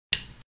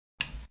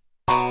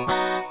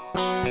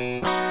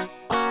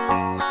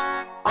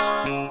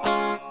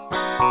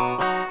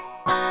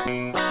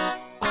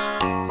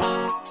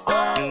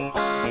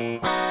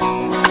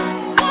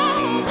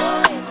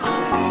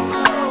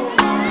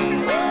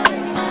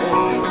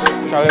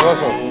Charlie,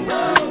 what's up?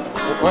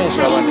 When is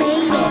your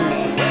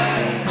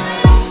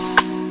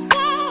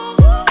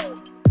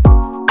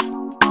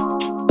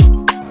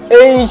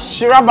Hey,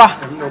 Nhyiraba.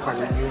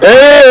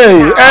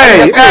 Hey.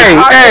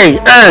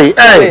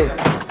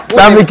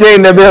 SammyKay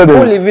in the building.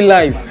 Who live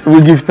life? We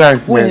give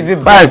thanks. Who live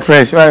it? Buy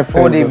fresh. Now,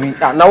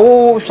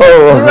 who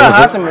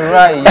has some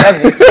right?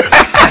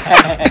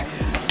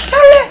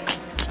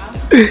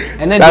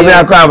 And then oh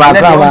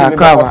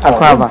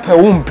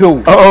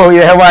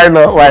yeah, why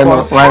not?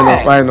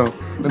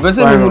 The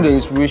person who the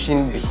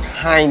inspiration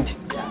behind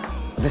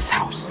this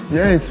house.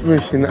 Yeah,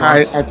 inspiration.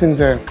 I think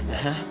that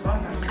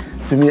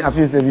to me, I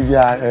feel that we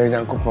are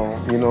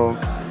Yankupon, you know,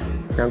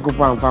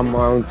 Yankupon from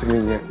Mount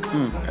Media,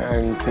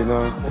 and you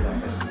know,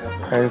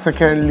 and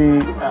secondly,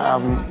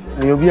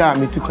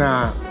 me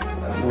tuka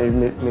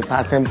me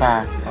passing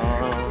by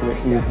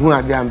me who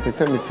are there and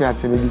present me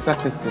tears and me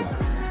questions,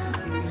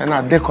 and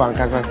I deco and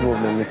casa so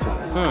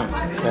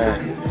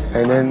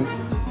and then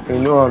you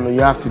know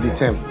you have to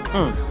determine.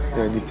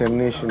 Yeah,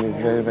 determination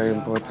is very, very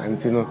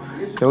important. You know,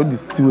 so the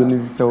student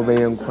is so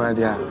very important.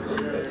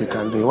 You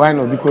can do it. Why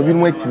not? Because we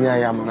wait me, I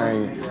am now.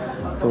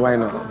 So why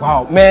not?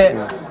 Wow, me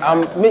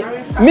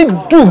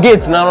do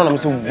get now. I'm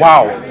saying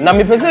wow. Now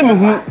me person me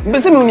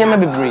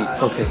brave.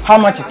 Okay. How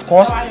much it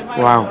costs?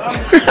 Wow.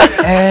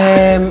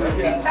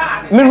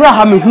 Me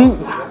raha me who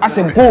as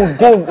a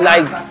gold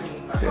like.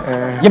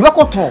 You be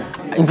koto.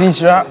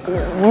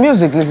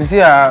 Music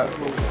necessary.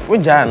 We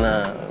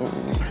jana.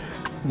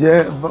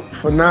 Yeah, but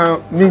for now,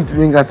 me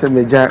to say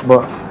major,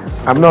 but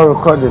I'm not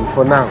recording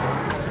for now.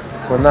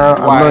 For now,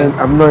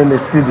 I'm not in the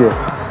studio.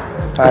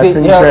 I think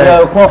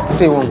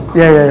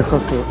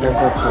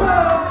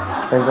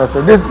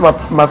this is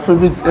my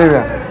favorite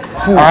area.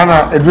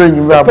 Anna, a drink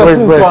you boys. And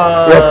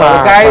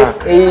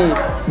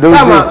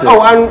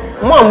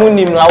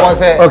I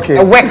was a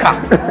worker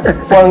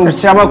from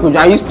Kojo.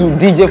 I used to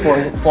DJ for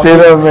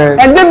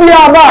and then be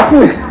about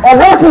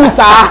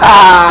Pusa.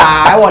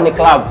 I want a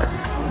club.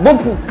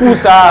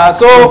 Pusa.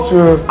 So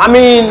I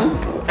mean,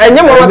 and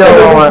you was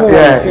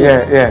yeah.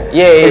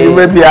 You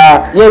may be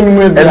a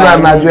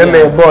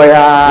boy.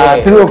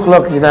 3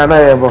 o'clock in an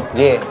yeah.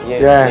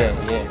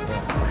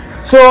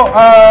 So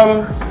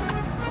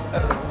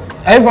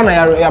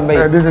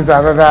this is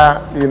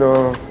another, you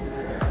know,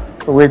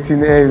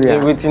 waiting area.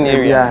 Waiting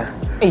area.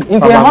 Hey,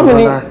 how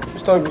many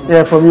stories?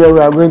 Yeah, from here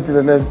we are going to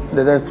the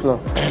next floor.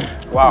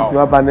 Wow.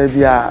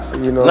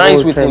 You know,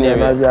 nice waiting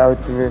area.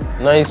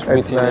 Nice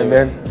waiting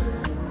area.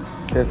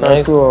 There's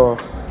also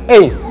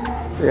hey.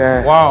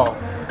 Yeah. Wow.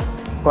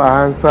 For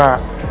answer,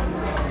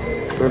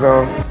 you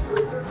know.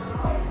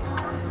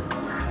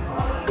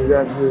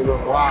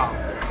 Wow.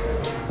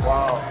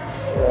 Wow.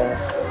 Yeah.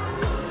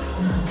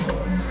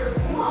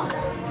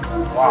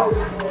 Wow.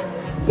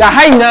 The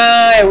high na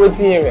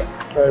waiting area.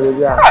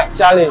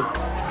 Charlie.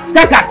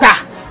 Sika kasa.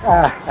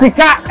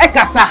 Sika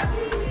ekasa.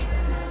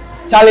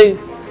 Charlie.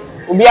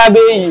 Obi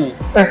abeyi.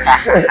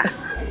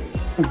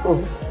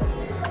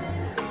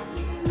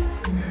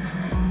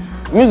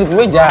 Music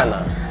we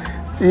jana.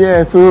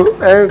 Yeah, so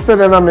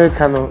then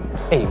Americano.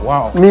 Hey,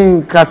 wow.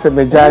 Me cast a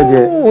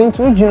major. Oh,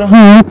 into Juna.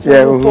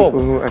 Yeah,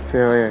 I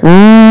say,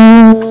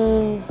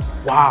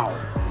 wow.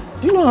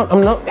 You know,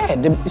 I'm not. Yeah,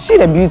 see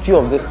the beauty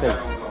of this thing.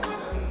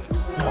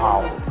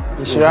 Wow.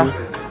 Nhyira.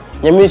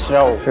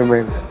 Nhyira.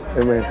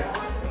 Amen.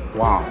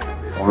 Wow.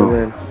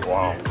 Amen.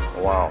 Wow.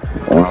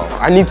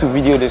 I need to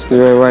video this thing.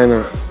 Yeah, why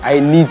not? I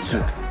need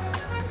to.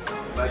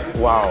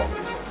 Wow.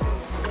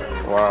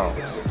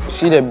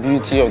 See the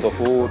beauty of the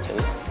whole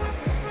thing.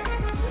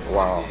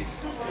 Wow.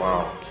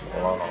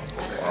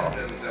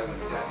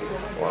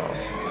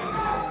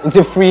 It's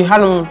a free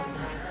hand.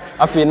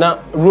 I feel now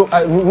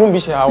room be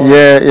share.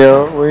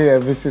 Yeah. We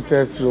have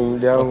visitors room.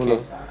 There. Okay.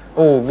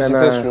 Oh,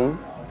 visitors room.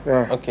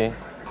 Yeah. Okay.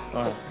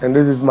 Alright. And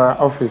this is my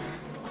office.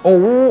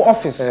 Oh,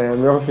 office.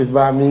 My office,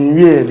 but I mean,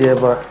 yeah,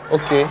 but.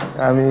 Okay.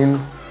 I mean.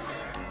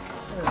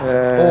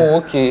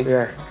 Okay.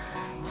 Yeah.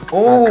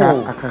 Oh.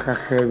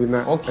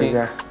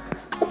 Okay.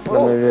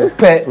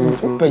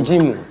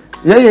 Gym.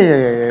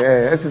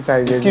 Yeah.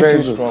 Exercise is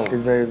very good. Strong.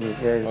 It's very good.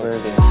 Yeah, it's very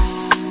good.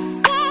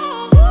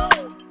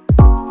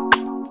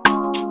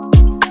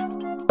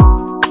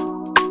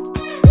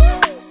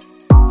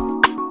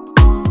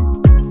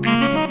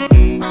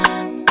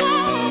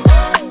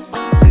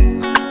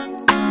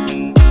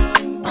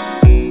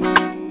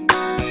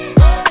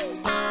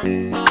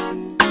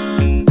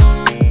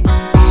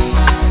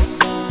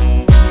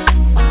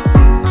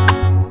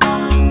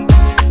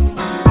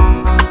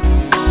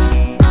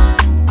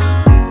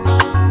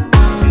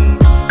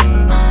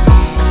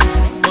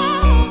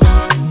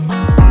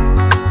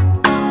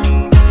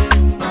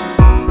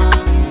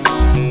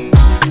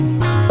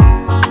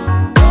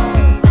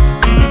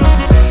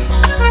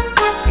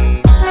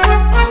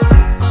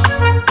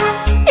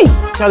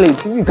 Charlie,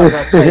 TV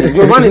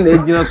Giovanni the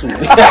original.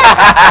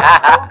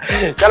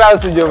 Shout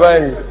out to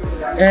Giovanni.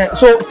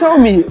 So tell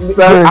me,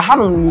 I have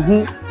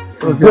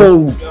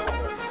gold.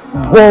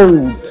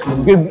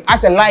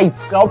 As a light,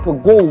 scalp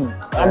of gold.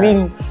 I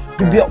mean,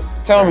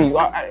 tell me,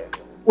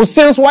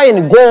 since why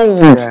in gold?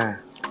 Yeah.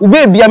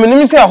 Baby, I mean, let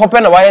me say I hope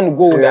why in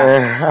gold.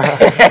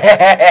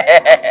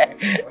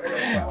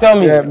 Tell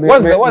me,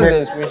 what's the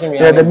inspiration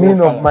behind the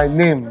meaning of my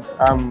name?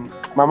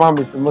 My mom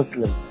is a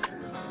Muslim.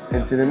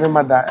 And to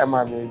remember that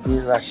Emma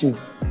is Rashid.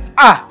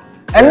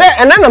 And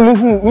then I'm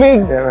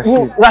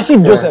who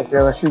Rashid Joseph. Yeah,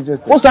 Rashid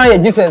Joseph. What's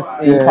on Jesus?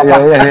 Papa.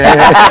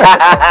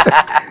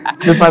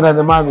 The father and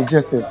the mommy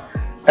Joseph.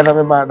 And I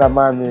remember that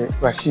mommy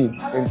Rashid.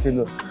 And you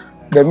know,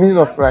 the meaning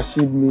of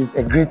Rashid means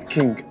a great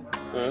king.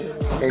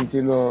 And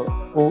you know,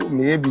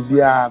 maybe be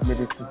a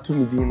made to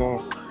me, you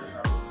know,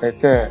 I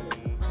say,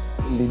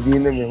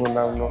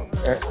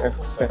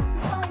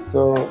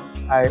 so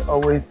I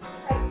always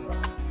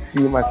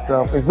see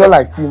myself. It's not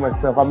like seeing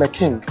myself. I'm a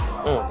king.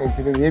 And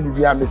today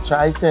maybe I'm a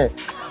try say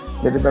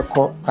maybe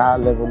call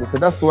level. So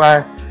that's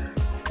why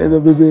the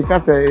baby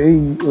can say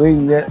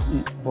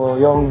for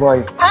young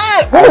boys.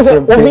 What is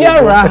it? Obia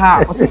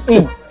Raha. I say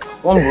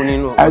one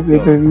bonino. I say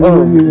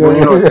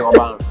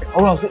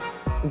wow.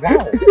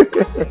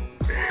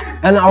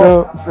 And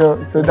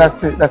so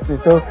that's it.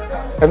 So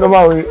and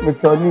normally we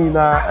Tony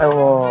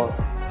now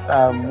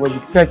was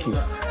it Turkey?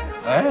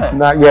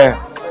 Now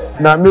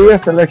now me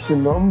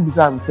selection no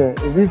say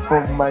is it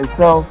for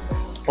myself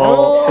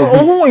or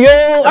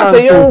I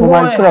say for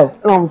myself?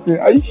 And I'm say,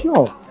 are you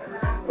sure?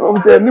 I'm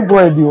say any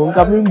boy do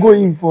I'm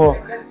going for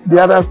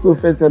the other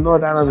stuff and all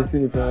that and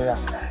see it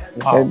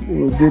and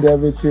we did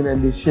everything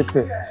and they shipped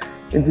it.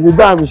 And to be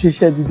bad, she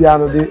shared the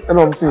piano. And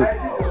I'm saying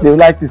they would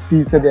like to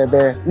see so they're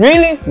there.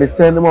 Really? They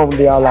send them home,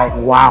 they are like,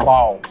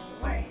 wow.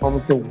 I'm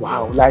saying,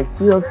 wow, like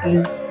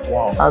seriously.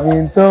 Wow. I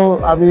mean,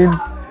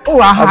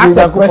 I as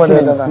a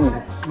president feed.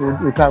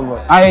 We thank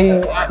God.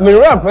 I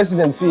a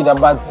president feed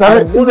about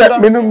I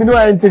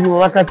interview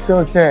my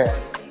catcher say.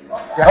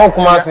 Oh,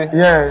 come on, say.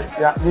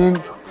 Yeah. I mean,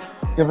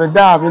 you be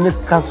there,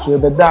 Castro, you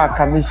be there,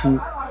 Kaneshie,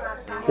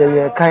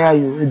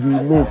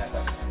 kayayoo,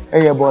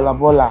 mate,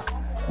 bola.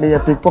 Me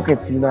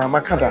pickpockets in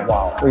Makada.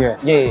 Wow. Yeah.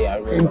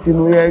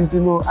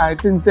 I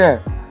think say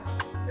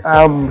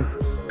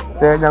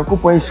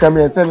Nyankopo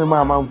Shami and say me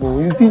mama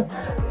for. You see,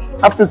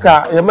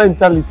 Africa, your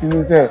mentality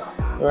is say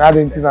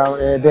Argentina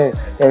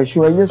there.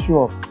 Sure.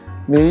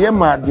 Me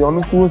yema the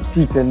on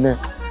street and there.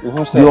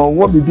 The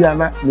what bibi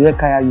ana me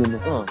kayayoo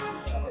no.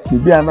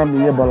 Bibi ana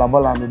me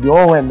bola me the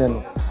all and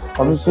then.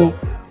 Also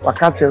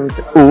wakache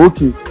say oh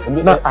okay.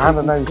 Na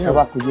ahana na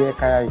nshaba ko ye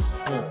kayayoo.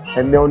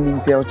 And then only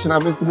say ochina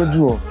me so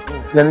do.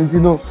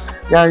 Yanintino,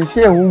 yan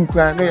share who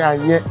can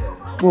yet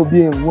no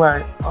being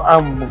one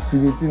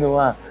activity no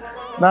one.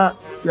 Now,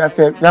 you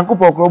say,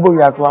 Yankopo Kobo,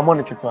 you as one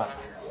monica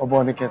or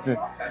Bonicasi.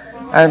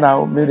 I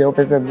now made the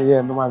open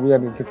no one be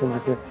in kitchen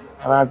with it.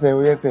 And I say,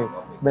 yes,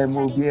 men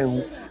will be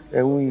and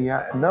we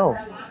no.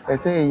 I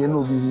say, you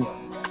know,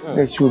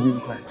 they should be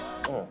quiet.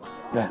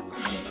 Yeah.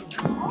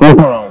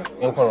 Around.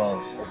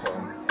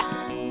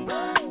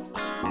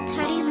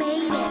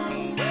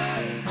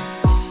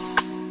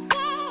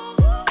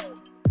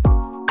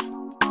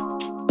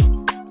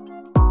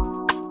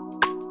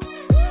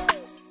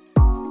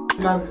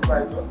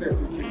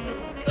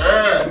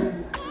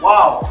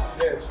 Wow.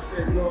 Yes,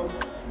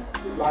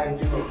 like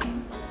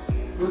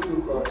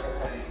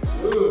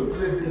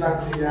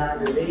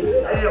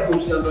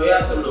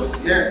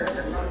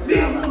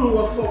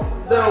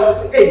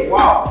hey,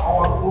 wow,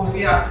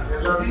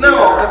 now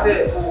I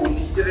said, oh,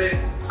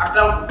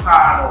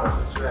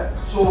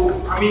 so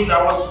I mean, I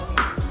was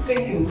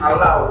thinking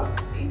aloud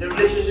the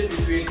relationship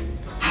between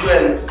you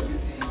and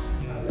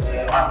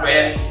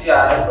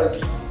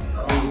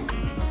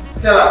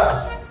tell us.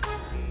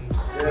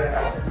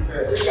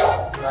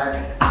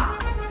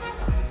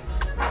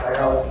 Like I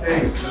was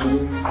saying,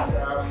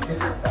 this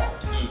is that.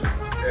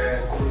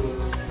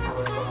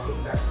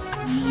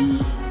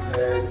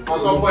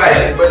 Also, I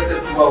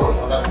requested 2 hours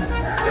for that.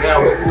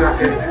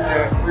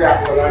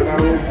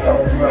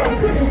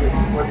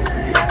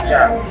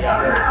 Yeah.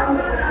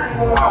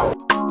 Wow.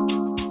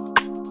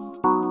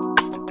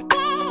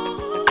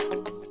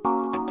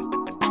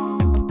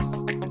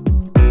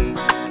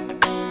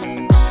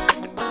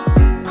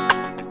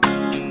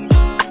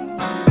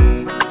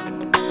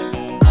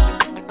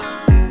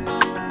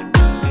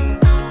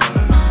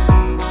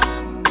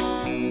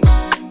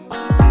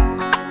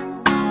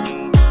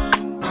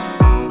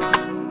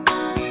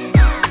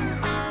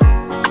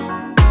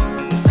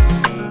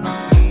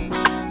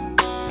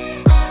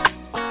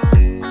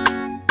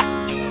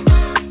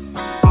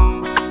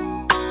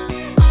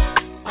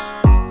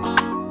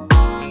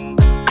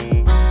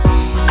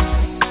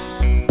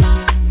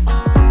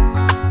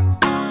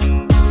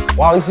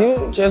 Wow,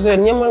 just a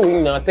new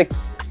man na take.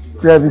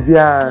 Yeah,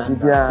 bibia.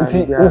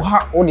 Oha,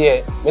 o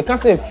de, me ka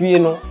say fie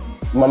no,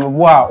 mama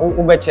boa,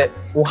 o beche,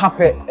 o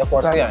happy e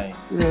kwose an.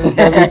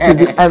 Yeah,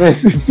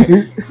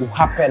 O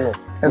happy no.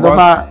 And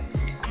over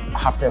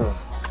happy no.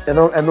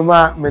 no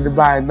ma me the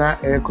buy na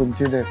air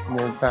containers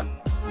mensa.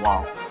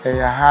 Wow.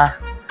 Ha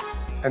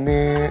and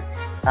I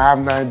have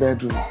 9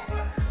 bedrooms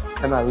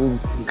and I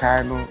rooms in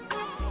Kano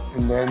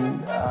and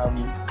then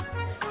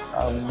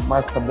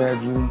master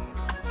bedroom.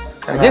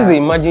 I just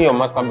imagine your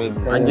master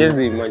bedroom. I just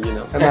imagine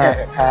it. And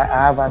I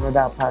have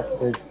another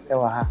apartment.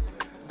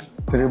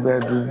 3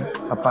 bedrooms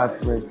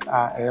apartments.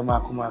 I am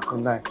a 9.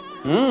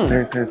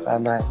 3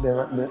 and 9.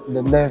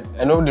 The next.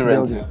 I know the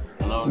rent.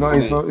 No,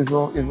 it's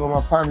for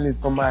my family. It's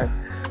for my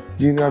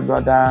junior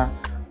brother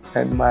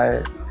and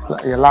my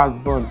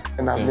last born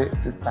and my late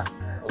sister.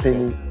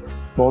 Penny.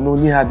 But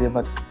only had there,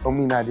 but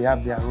they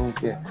have their rooms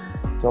here.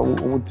 So we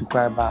want to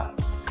cry back.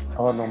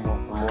 Oh no more.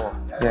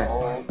 Yeah.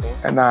 Oh, okay.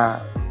 And the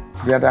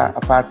other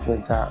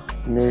apartments are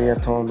near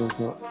Toronto,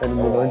 so and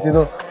you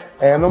know,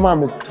 no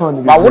man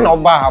turn. But I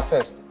wouldn't buy her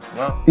first.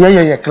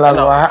 Yeah,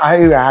 Claro. I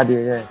had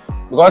it, yeah.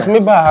 Because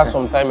maybe I had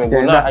some time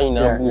ago. Now in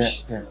a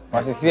bush.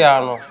 But you see, I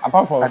know.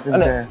 Apart from, I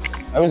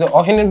mean,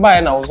 oh, he didn't buy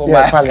and I also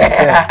buy.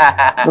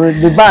 Yeah,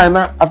 the buy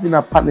now. I think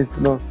a palace,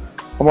 you know,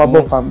 from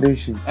above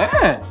foundation.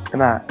 And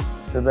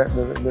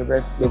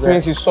it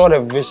means you saw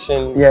the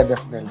vision. Yeah,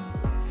 definitely.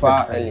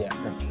 Far earlier.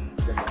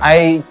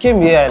 I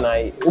came here and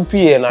I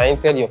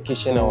entered your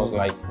kitchen. I was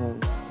like,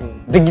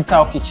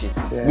 digital kitchen.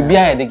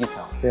 Yeah.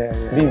 Digital.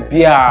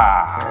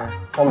 Yeah.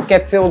 From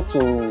kettle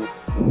to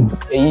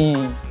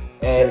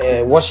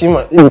a washing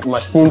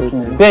machine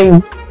to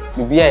bang.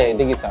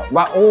 Digital.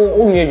 But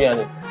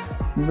okay.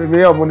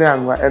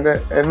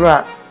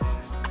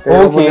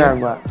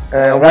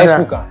 Rice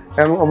cooker.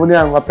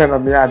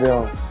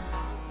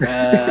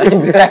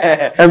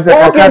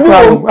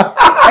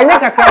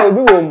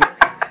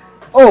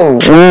 Oh,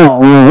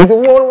 it's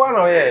one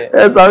or yeah.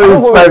 Sorry,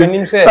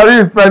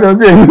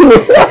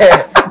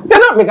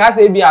 not because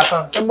I be a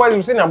somebody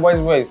you sing a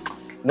boy's voice.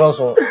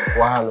 Also,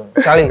 wow,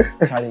 Charlie.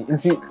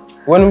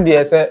 When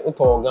they say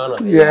Ghana.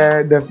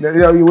 Yeah,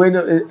 definitely. You win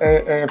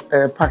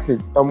a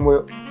package.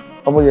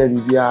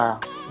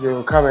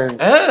 You come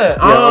and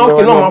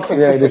okay, no, I'm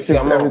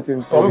fixing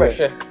everything.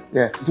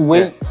 Yeah. To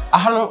wait, I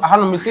had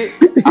say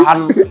make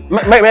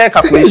a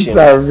calculation.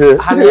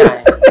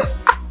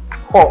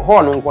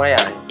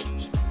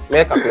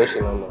 Make a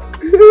calculation on that.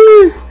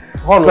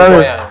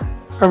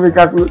 To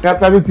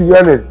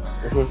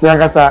be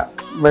honest,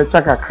 my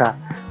track Accra.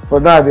 For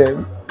that, they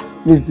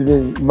need to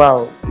be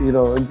now, you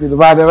know, until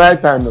about the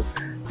right time.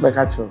 Make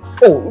a choice.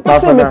 Oh, I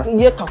say make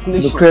a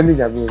calculation. The credit,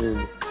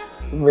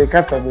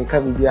 make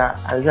a media,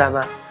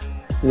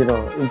 you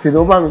know, until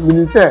over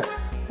minister,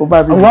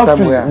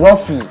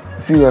 roughly.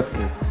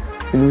 Seriously,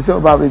 you say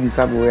about maybe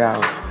somewhere.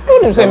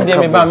 You say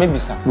maybe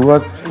some.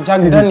 Because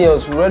Jack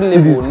Daniels readily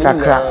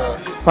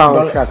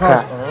pounds,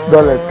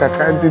 dollars,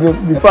 until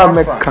before I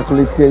make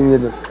calculating, you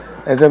know.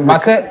 I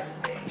said,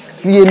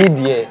 fear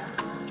the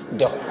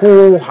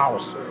whole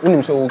house.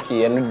 You say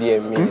okay, I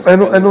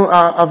know.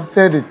 I've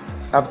said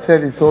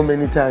it so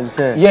many times.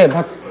 Yeah,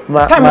 but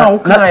let's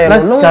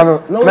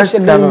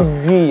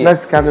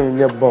scan in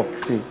your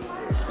box.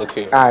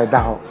 Okay. A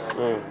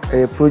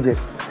project.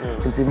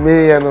 Until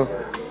May, you know,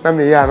 let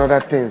me hear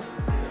another things.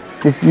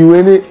 If you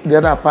any the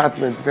other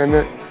apartment, then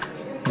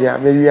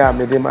maybe I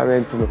made them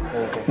rent.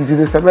 Until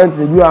the cement,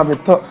 you have a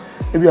top,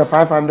 maybe a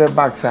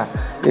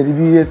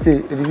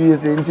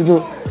 $500.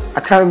 Until I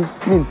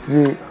can't mean to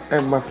me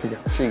and my figure.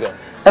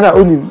 And I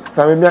only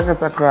SammyKay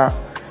Sakra,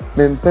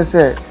 then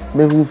Pesse,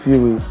 me who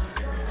feel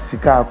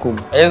Sika come.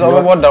 Yes,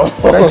 over down.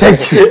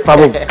 Thank you,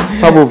 Pablo.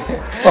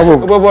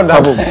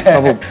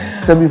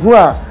 So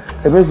before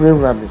a big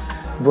rabbit,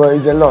 but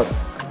it's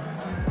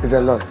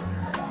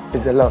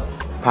a lot.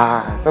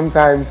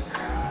 Sometimes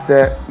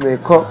say me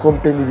call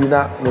company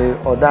dinner me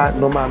order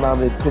normal now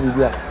me to be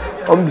there.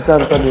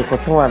 Besides me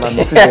cotton and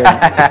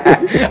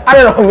I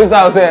don't know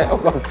besides say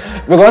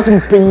because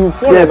I'm paying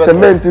for yes,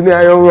 cement in the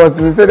iron rods.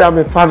 They said I'm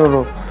a fan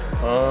of.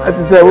 I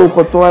say oh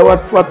cotton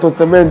what to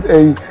cement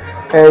a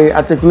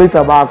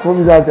articulator but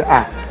come say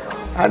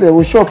and they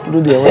will shop to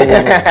do the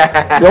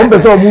the one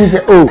person who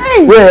say oh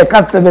where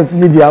customers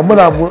need the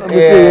amount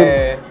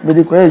say me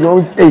the question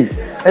you say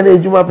and the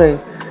juma pay.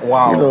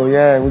 Wow. You know,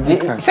 yeah, we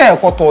get say a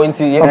cotton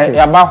into your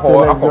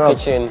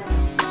kitchen.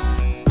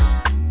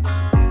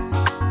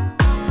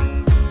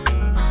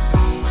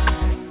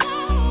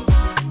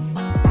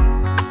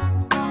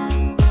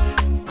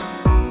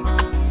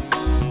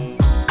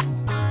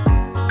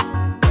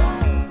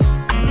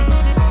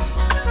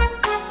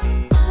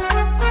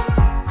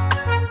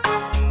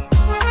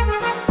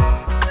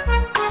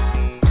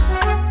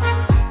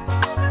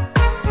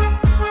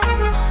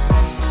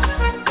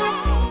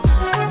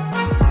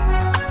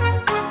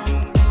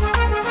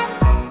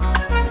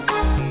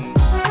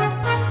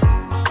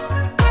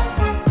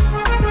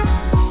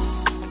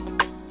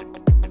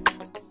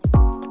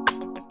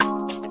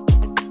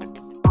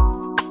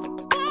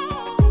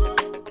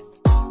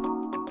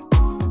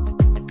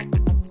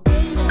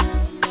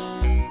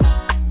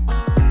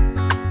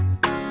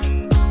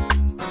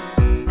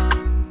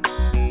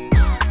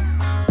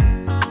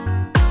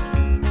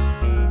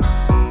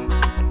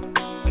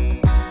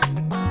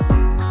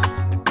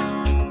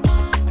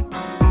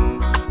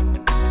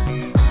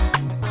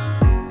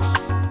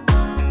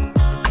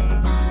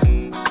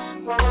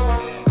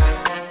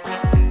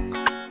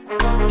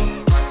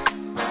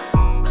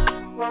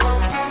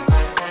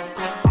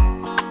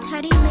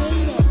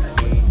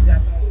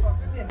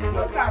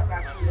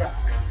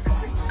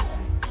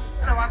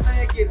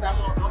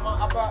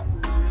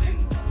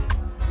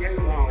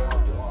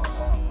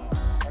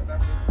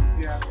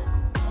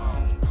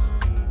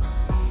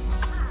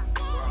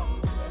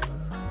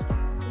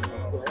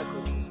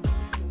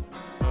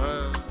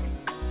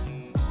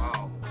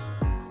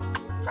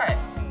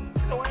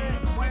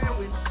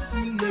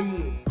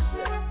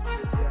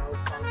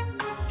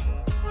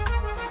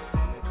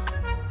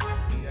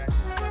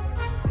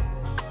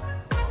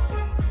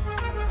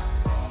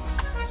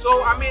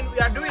 So I mean, we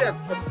are doing a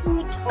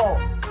full tour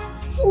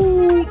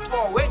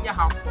when you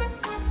have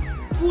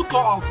full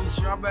tour of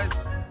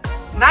Onyhyiraba's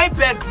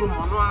 9-bedroom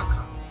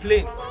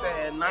plain,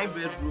 say a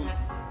 9-bedroom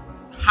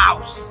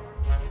house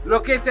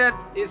located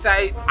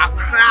inside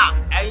Accra.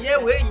 And yeah,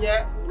 when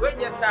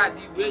you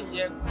tardy, when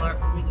you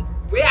must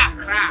we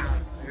Accra.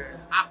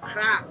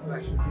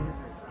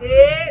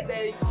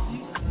 Then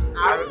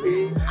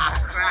CCRA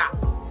Accra.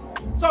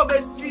 So we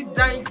see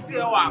down see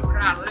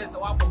Accra. Let's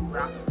walk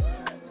around.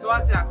 So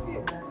what I see,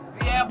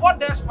 the airport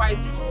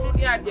despite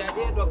near the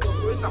idea Dr.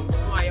 Professor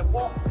my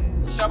airport,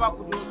 Shaba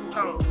could also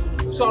come.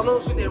 So no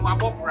so they were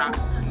opera.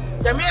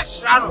 The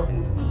mess ran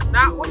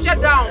now what you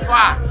down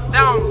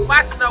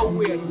but now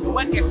we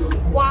work is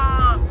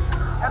one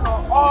and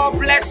all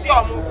bless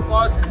you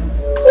because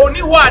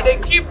only one they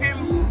keep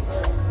him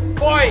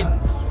going.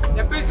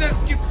 The business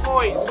keep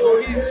going.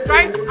 So he's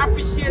trying to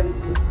appreciate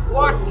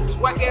what his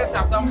workers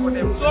have done for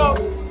them. So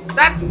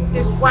that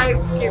is why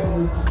we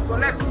came. So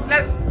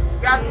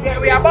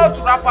we are about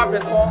to wrap up the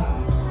talk,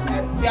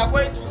 and we are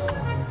going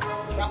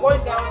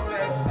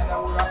downstairs and then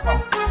we'll wrap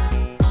up.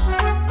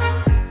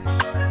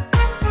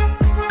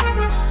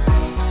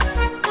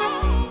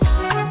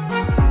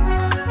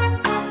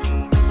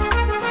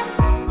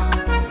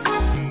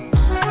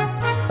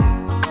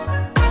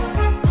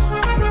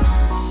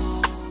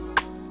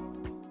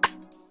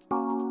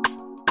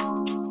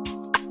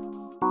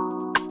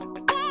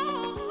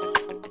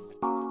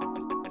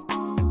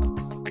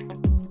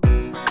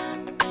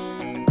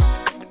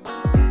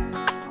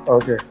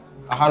 Okay.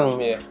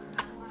 Here.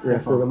 Yeah,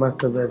 so the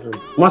master bedroom.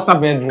 Master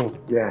bedroom.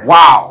 Yeah.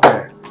 Wow.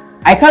 Yeah.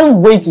 I can't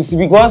wait to see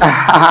because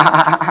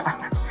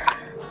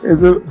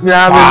it's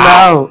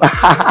now.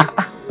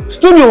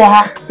 Studio,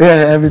 yeah,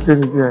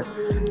 everything is here.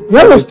 You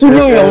have a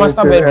studio in your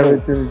master bedroom.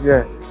 Everything is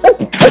here.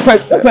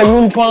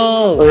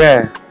 Oh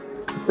yeah.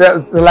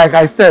 So like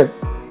I said,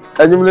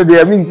 I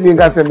mean to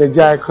get some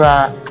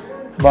Accra,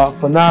 but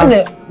for now,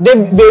 the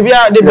baby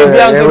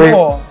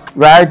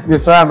right? That's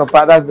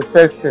the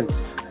first thing.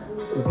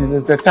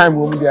 It's a time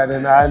when we are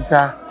then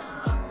enter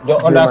the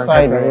other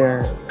side.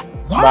 Yeah.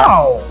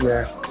 Wow. But,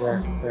 yeah.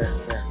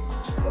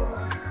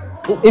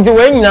 It's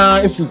when now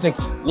if you take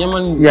it.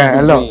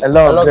 Yeah, a lot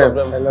of them.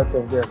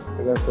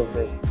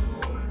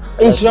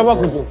 Onyhyiraba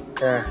Kojo.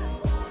 Yeah.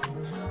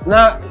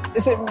 Now,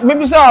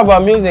 maybe say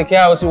about music here.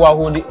 I see what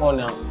hold it on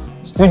now.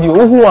 Studio.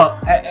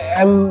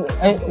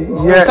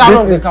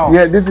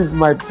 This is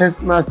my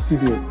personal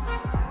studio.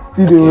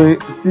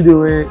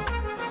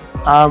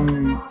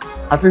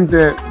 I think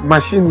the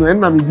machine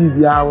and I'm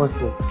BBI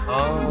also.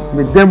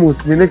 Me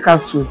demos, me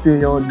Castro say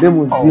your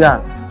demos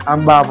here.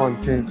 I'm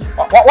Babonte.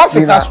 What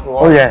for Castro?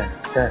 Oh yeah.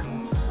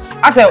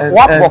 I said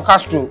what for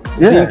Castro?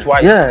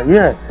 Twice.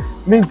 Yeah.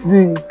 Me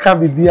can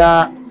be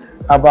there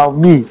about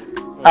me.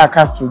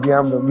 Castro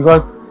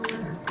because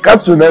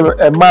Castro never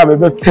a man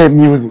ever play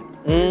music.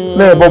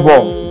 No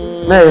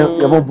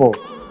bubble.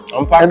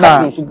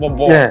 Castro super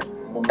ball. Yeah.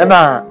 And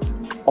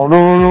oh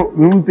no,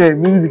 we say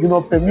music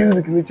not play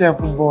music in the chair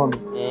football.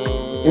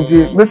 And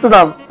me so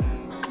that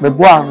the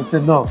boy and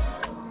said no.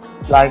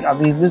 Like I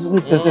mean, this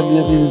person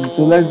music,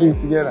 so let's do it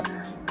together.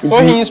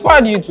 So he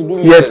inspired you to do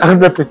it? Yes,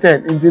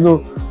 100%. And you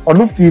know, or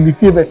no feel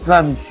the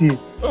time feel.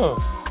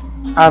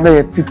 And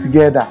they sit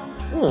together.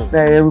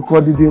 They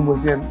record the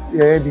demos and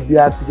the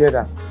beer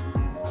together.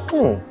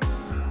 Do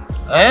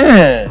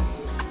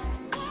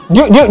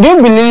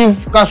you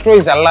believe Castro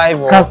is alive?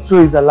 Or? Castro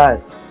is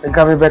alive. And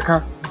coming back,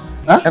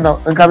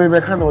 and coming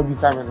back, will be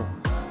Sammy.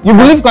 You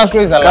believe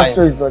Castro is alive?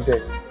 Castro is not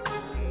dead.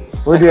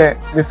 Oh dear,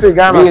 they say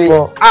Ghana really?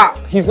 For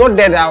he's not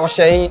dead. I was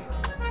saying.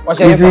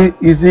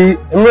 Is he?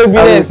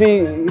 Maybe see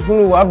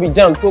who will be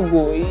John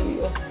Togo.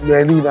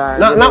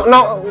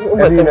 No,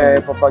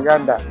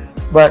 propaganda.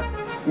 But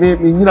me,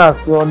 you know,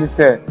 so only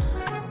say,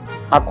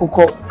 I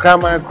cook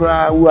crama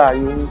cry. Who are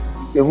you?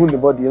 You wound the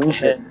body. You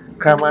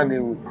crama ne.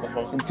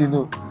 Until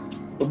no,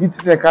 a bit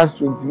say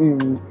Castro to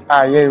me.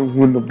 You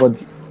wound the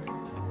body.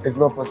 It's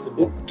not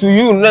possible. To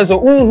you, no, so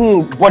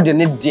body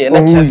need dear.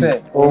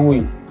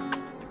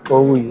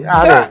 Oh, we.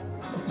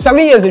 7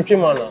 years in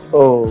Chimana.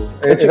 Oh,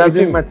 it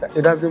doesn't matter.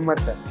 It doesn't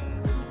matter.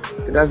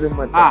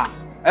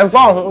 And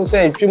found who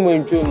say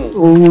Chimu.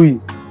 Oh,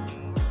 we.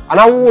 And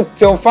I would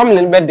tell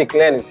family bed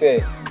declare and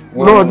say,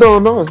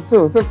 no,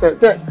 still,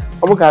 say,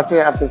 I'm going to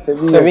say after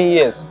 7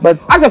 years. But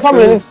as a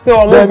family, it's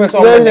still a little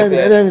person.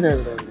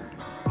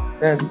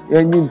 Then,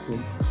 you need to.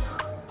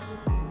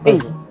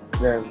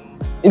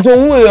 Into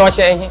who you are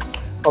saying?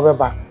 Over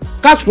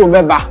Castro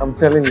Beba. I'm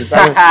telling you,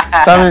 Sammy.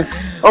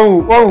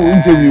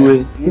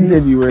 Interview.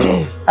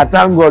 I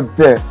thank God,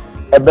 sir.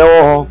 a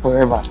bell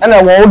forever. And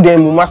I want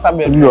them master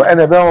bedroom.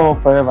 And a bell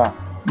forever.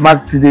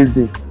 Mark today's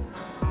date.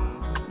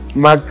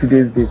 Mark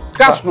today's date.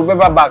 Castro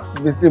paper back.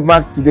 They say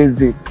mark today's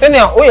date. Say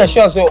now, oh, you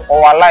sure so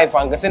our life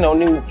and say now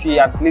only tea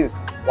at least.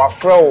 Wa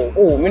fro.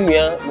 Oh, me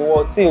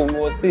will see,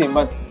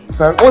 but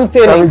one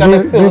thing can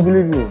still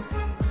believe me.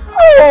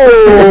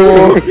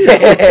 Oh,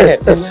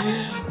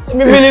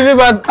 me believe it,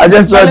 but I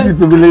just want you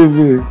to believe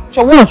me.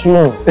 So what you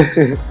know?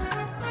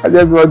 I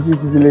just want you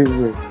to believe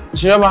me.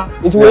 Shinaba,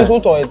 it was so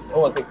to it.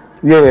 Oh,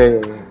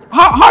 yeah.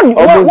 How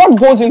what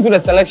goes into the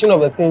selection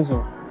of the things?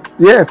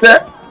 Yeah,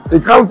 sir.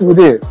 It comes with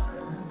it.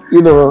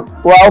 You know,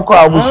 well,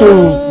 I will show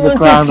you the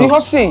crown.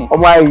 Oh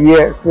my,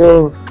 yeah.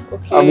 So,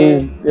 okay. I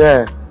mean,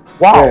 yeah.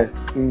 Wow.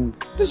 Yeah.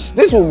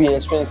 This will be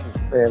expensive.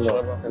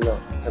 Hello.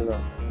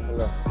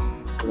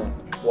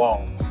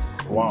 Wow.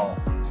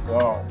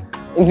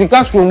 In the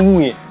Castro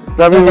movie.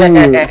 Sammy.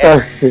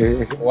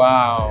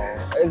 Wow.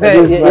 Is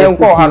it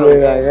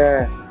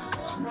yeah.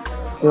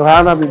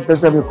 Johanna been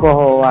person me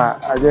call her.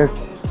 I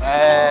just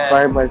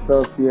find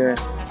myself here.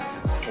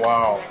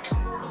 Wow.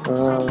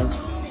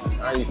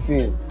 I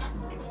see.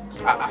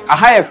 I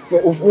have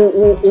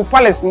a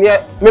palace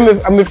near.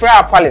 I'm afraid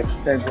a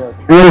palace.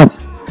 Right.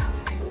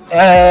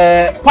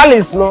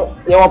 Palace no,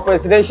 your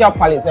presidential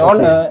palace. I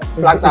want a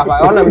Flagstaff.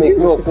 I want to make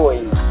no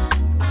coin.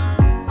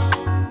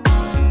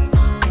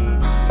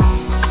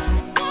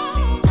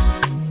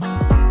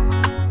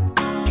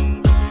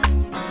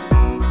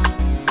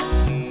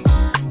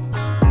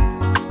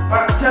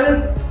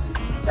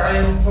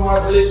 Challenge,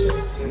 congratulations.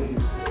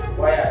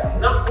 Why?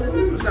 Now,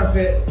 I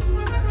said,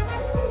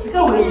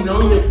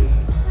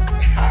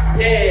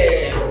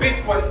 yeah, big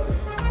question.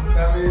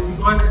 Because it's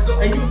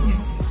not any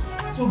easy.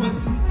 So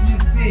basically, you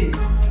say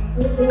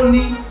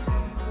only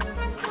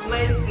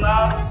night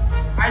clubs.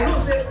 I know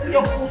say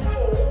your post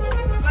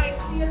like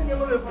here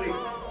never break.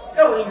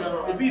 Still in a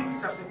bit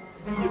just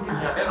then of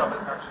the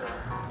country.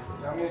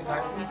 Sammy, I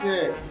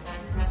think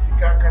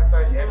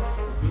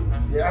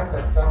the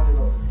understanding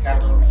of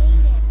scandal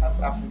as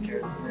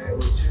Africans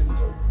we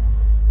change.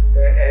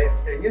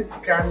 As any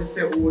scan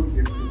say old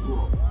you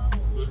go.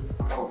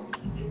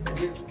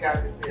 This guy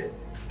say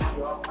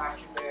you are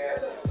packing there.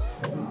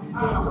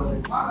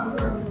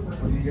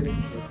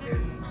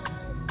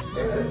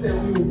 Let's say we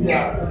will be a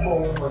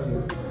home money.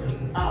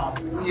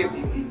 We are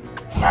baby.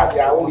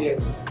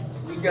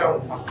 We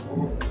got pass on.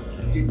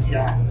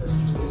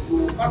 So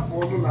pass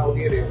on now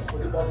there.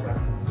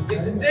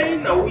 Today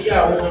now we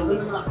are on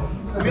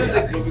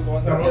music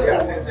because I'm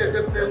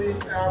definitely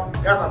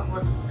Ghana for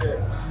the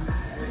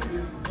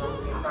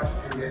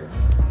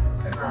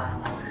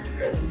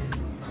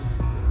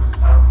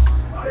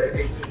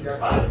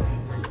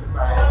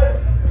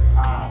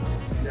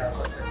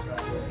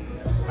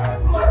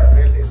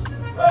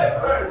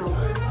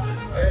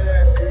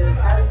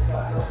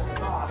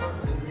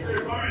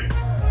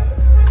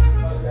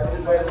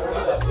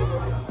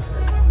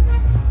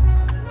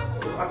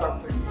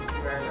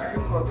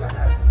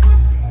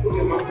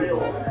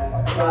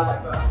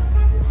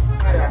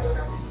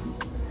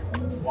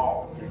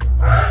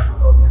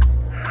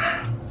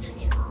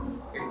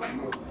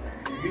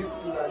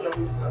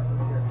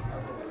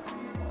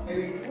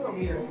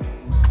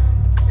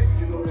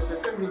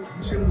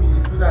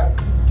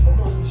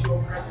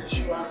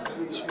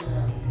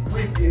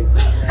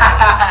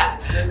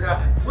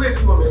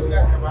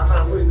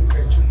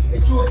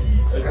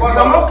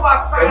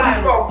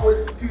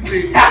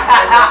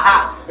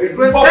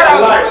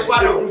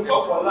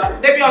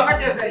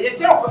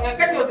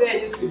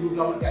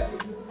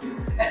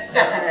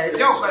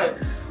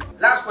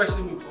last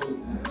question before you.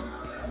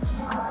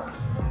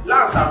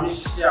 Last time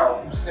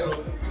Michelle who said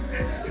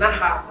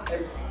Naha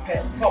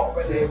top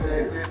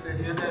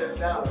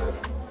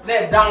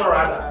they're down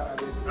rather.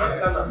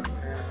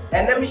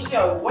 And then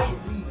Michelle, what you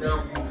do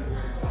now?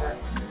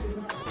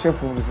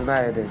 Chef was an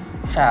idea.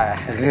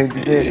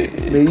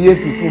 The year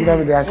people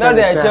never there. No,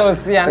 they shall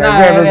see and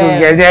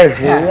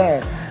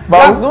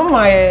that's not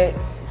my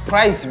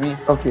price.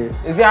 Okay.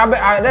 Is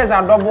there's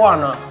a double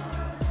one?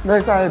 No,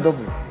 it's not a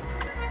double.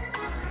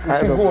 You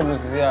see gold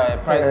is a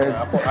price.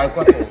 I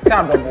cost it. It's a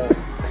double.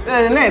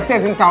 There's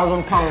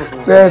 13,000 pounds.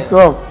 That's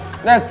 12.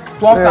 That's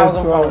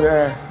 12,000 pounds.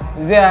 Yeah.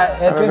 Is there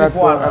a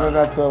 24?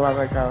 Another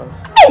 12 pounds.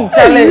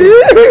 Challenge.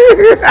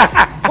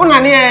 Una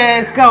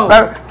near scout.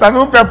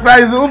 Some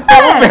price.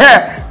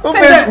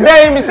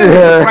 There you say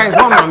price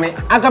one mommy.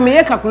 I can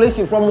make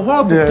calculation from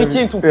hall to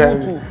kitchen to pool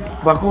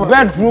to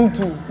bedroom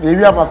to.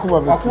 Maybe I'm a Kuba.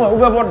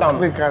 Uber down.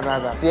 We can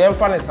have the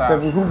emphasis.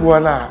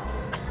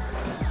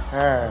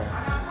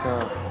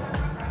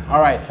 All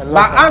right.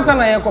 But answer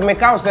na you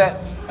make out say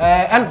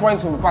end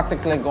point to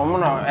particular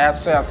government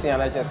as I see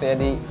and I just say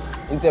the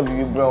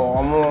interview bro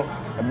omo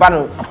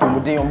banu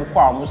apomode omo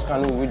kwa omo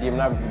scan with him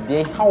na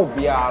dey how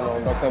bia no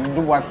Dr.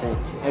 Duwati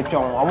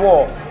etwon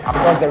omo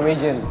across the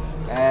region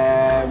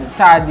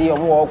Tadi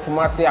omo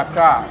Kumasi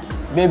Accra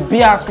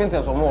baby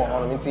sprinters omo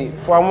on nti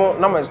for omo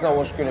numbers na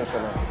was screen so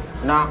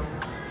na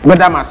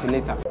madam as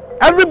later.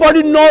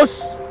 Everybody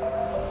knows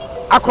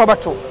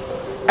acrobato,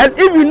 and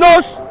if he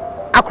knows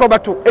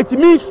acrobato. It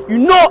means you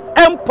know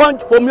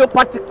Endpoint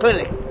Homeopathic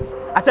Clinic.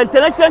 As an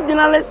international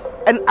journalist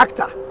and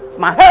actor,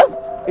 my health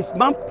is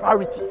my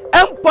priority.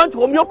 Endpoint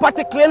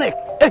Homeopathic Clinic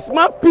is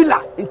my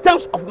pillar in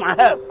terms of my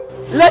health.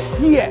 Let's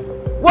hear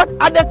what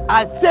others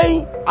are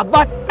saying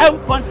about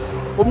Endpoint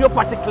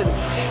Homeopathic Clinic.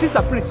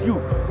 Sister, please,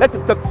 you, let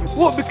him talk to you.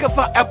 Who will be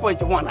careful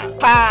Endpoint one?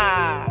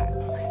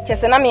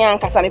 Chesena me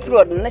ankasa me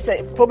period na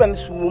say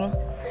problems wom.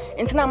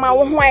 Ntina ma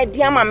wo ho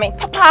idea ma me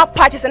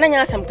papa chesena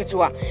nya asem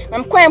ketewa. Na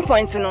me kwan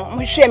point no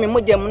mo hwe me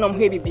modem no mo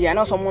hwe bibia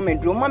na so mo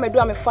meduro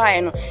a me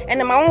faae no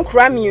ene ma won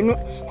kra mienu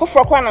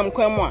foforo kwa na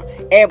mkwan mu a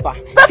eba.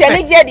 Ti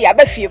ane je dia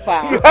ba fie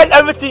pa. You heard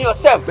everything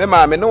yourself. Me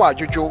ma me no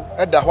adwodwo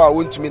eda ho a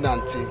wontumi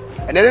nante.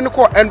 Ene ne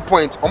ko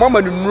Endpoint o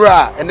mama nu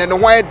nura ene ne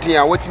ho eden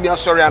a watimi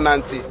asori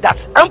anante.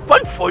 That's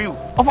Endpoint for you.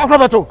 Of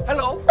Acrobato.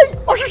 Hello. Hey,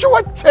 ohwehwe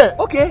what che.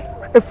 Okay.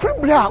 A free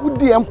bra who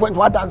di Endpoint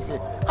wa dance.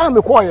 I'm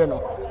a choir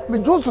no. Me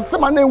Johnson say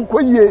my name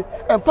Koye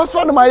and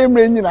person na my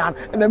emre nyina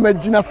and me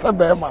gina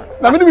sebema.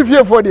 Na me be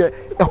fear for there.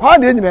 The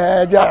one dey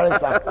nyina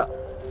jaresa.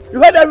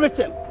 You heard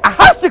everything. I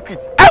have secret.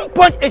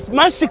 Endpoint is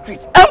my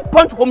secret.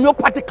 Endpoint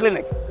Homeopathic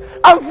Clinic.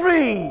 I'm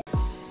free.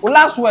 Well,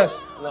 last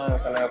words. No,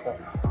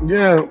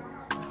 yeah.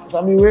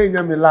 Sammy, where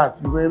you me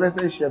last? Because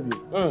you say share me.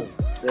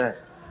 Yeah.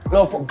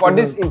 No, for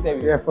this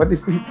interview. Yeah, for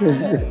this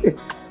interview.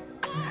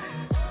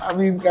 I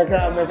mean,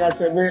 Kaka,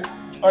 me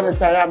all the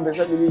time they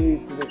say me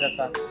to the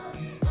Kaka.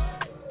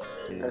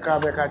 Kaka,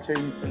 me catch you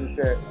to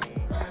say.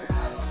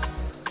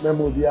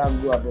 Memo be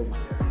am do abem.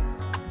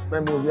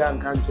 Memo be am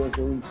can't just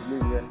to live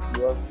here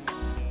because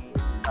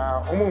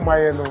omo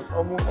my no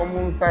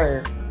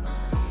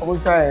omo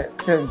say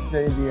 10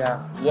 say dia.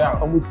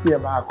 Yeah. Omo tie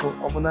baako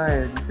omo na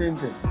the same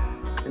thing.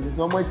 It is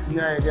not much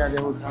idea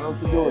they will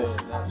also do it.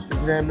 It's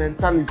their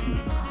mentality.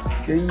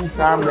 They use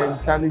our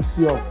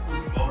mentality of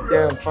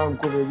fan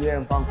comedy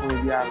and fan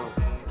comediano.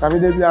 Sammy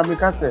they be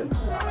America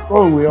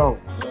oh we on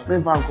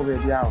me fan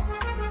comediano.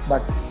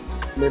 But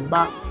me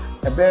back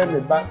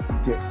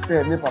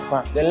say me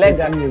papa. The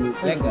legacy.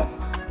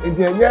 It's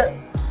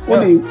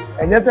only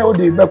and yes I would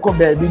be back on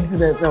baby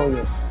internet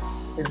say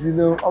it is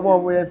no omo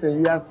we say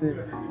you are say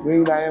we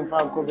na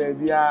fan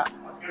comedia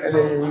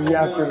and you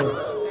are say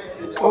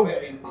oh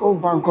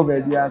fan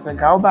comedia say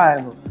ka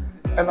oba no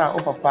e na o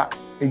papa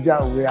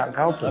eja we an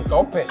ka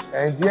ope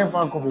and the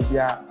fan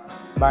comedia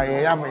by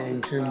yam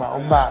and chima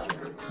oba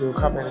you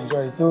come and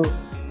enjoy so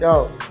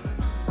yo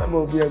I'm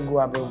will be and go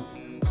about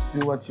do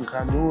what you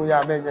can do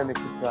ya men ya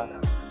nekita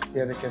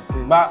ya they can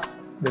see but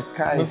the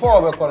sky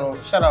before we call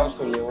shout out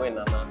to your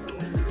winner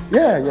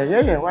yeah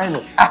why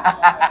not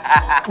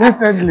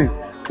recently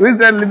we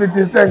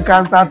sent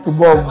cancer to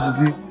Bob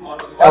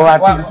I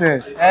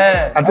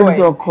think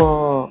so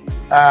called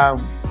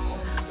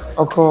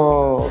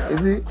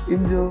is it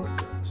Angel?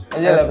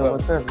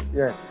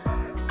 Yeah.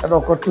 I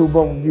don't got two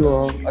bomb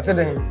you. I said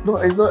no,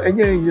 it's not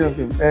any of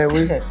him.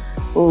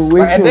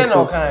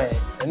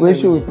 We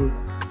show you.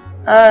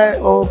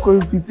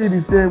 Could pity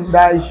the same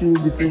that issue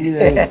between me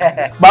and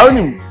but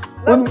only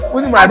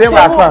my day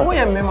back. No,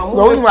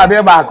 only my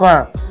day back.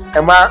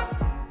 Emma,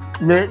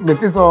 me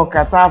all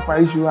Casafa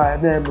issue I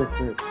never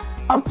say.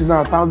 Up to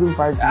now,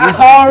 1,500.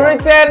 Oh,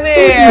 return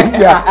it.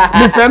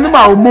 Yeah, the friend of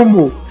my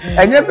Momo.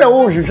 And yes, I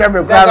won't show me.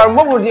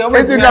 Momo, the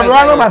only thing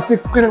I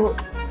take.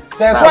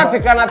 Say, so I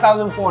take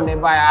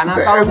 1,400 by an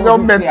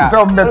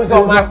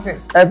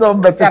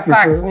 1,050.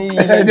 Tax ni.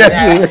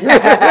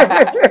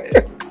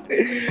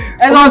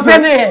 And on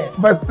Sunday,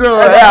 but still,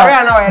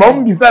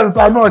 Mom besides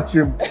so much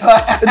him. They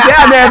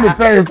are there the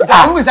friends.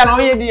 I'm with an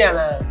old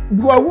Diana.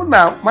 Do I would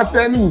now, my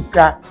son is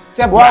car.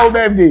 Say, wow,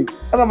 baby.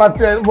 And I'm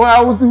saying, well,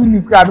 I was in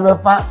this car to a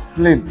fat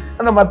plane.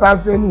 And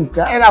I'm saying, this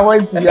car, and I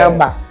went to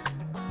Yamba.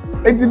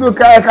 And you know,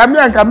 come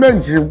here and come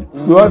mention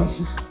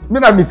because me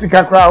na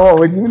misika crowd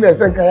when you mean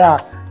say kaya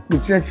the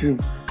church room.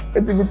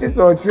 It is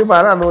so cheap,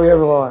 I don't know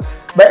everyone.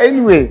 But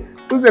anyway,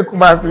 who's the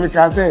Kumasi we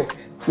can say,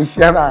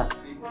 Michelle.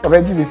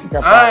 Already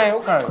misika. Ah,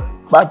 okay.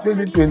 But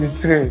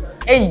 2023.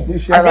 Hey,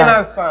 I've been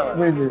on son.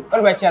 What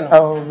about channel?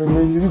 Oh,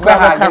 you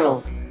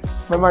can't.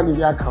 Mama, you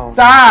can't.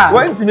 Sir,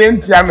 when to me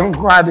channel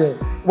quade.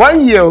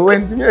 1 year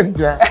when to me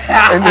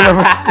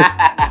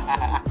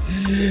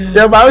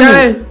yeah, but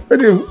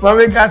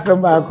Mama can't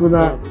some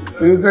bakuna.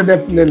 You say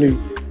definitely.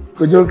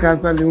 Kojo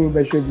cancel the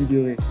move show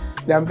video.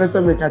 The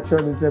ambassador make a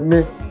choice and say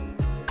me.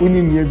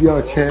 Uni ni ebi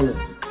o channel.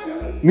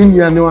 Mini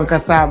ya no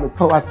ankasa me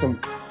power some.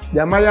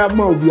 The Maya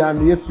Mo be an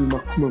yefu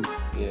makumum.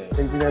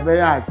 And never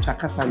ya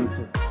chakasa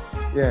so.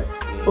 Yeah.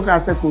 Okay, I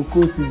said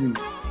cool season.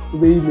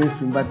 We be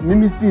but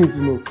Mimi sees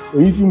no.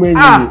 Or if you may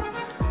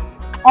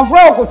of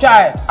rock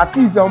child. At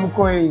least I'm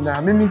going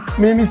now. Mimi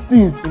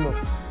sees no.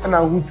 And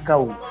I who's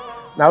cow.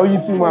 Now you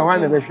feel my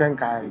one of a shank.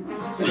 So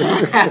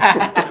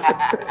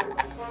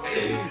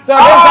this is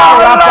our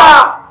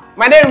wrap.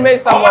 My name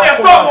is SammyKay.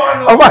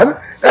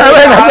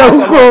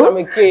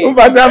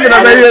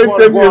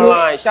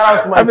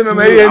 Shout out to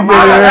my